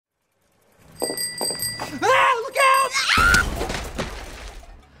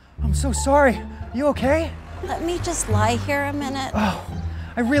so sorry. You okay? Let me just lie here a minute. Oh,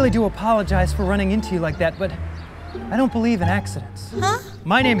 I really do apologize for running into you like that, but I don't believe in accidents. Huh?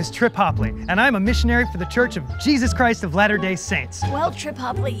 My name is Trip Hopley, and I'm a missionary for the Church of Jesus Christ of Latter-day Saints. Well, Trip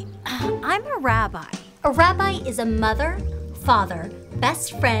Hopley, I'm a rabbi. A rabbi is a mother, father,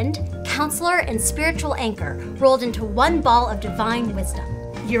 best friend, counselor, and spiritual anchor rolled into one ball of divine wisdom.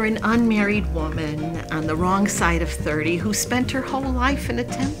 You're an unmarried woman on the wrong side of 30 who spent her whole life in a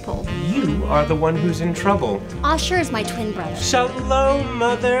temple. You are the one who's in trouble. Asher is my twin brother. Shalom,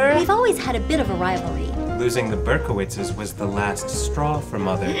 Mother. We've always had a bit of a rivalry. Losing the Berkowitzes was the last straw for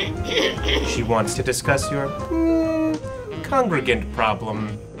Mother. She wants to discuss your congregant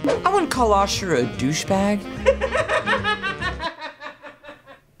problem. I wouldn't call Asher a douchebag.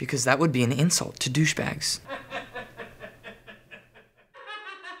 Because that would be an insult to douchebags.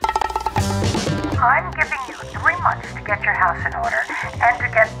 I'm giving you 3 months to get your house in order and to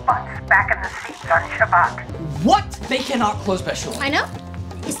get butts back in the seats on Shabbat. What? They cannot close Beshul. I know.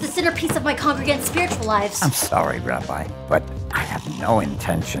 It's the centerpiece of my congregant's spiritual lives. I'm sorry, Rabbi, but I have no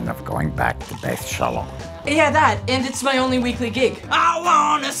intention of going back to Beth Shalom. Yeah, that, and it's my only weekly gig. I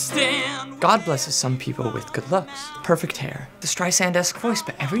wanna stand. God blesses some people with good looks, perfect hair, the Streisand-esque voice,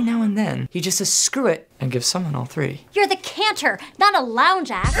 but every now and then, he just says screw it and gives someone all 3. You're the cantor, not a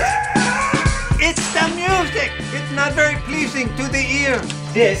lounge act. It's the music! It's not very pleasing to the ear.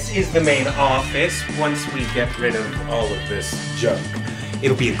 This is the main office. Once we get rid of all of this junk,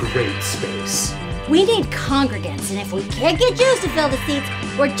 it'll be a great space. We need congregants, and if we can't get Jews to fill the seats,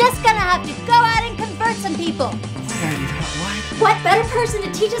 we're just gonna have to go out and convert some people. What better person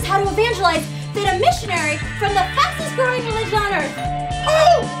to teach us how to evangelize than a missionary from the fastest growing religion on earth?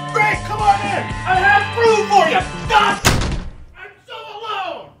 Oh, great! Come on in! I have food for you! Stop! I'm so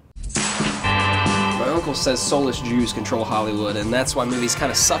alone! My uncle says soulless Jews control Hollywood, and that's why movies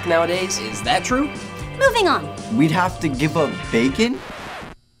kind of suck nowadays. Is that true? Moving on. We'd have to give up bacon?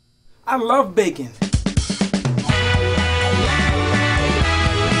 I love bacon.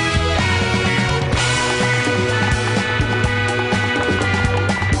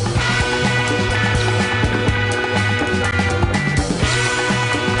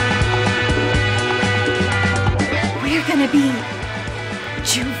 We're gonna be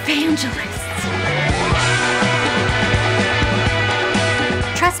Jewvangelists.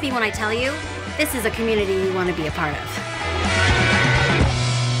 Trust me when I tell you, this is a community you want to be a part of.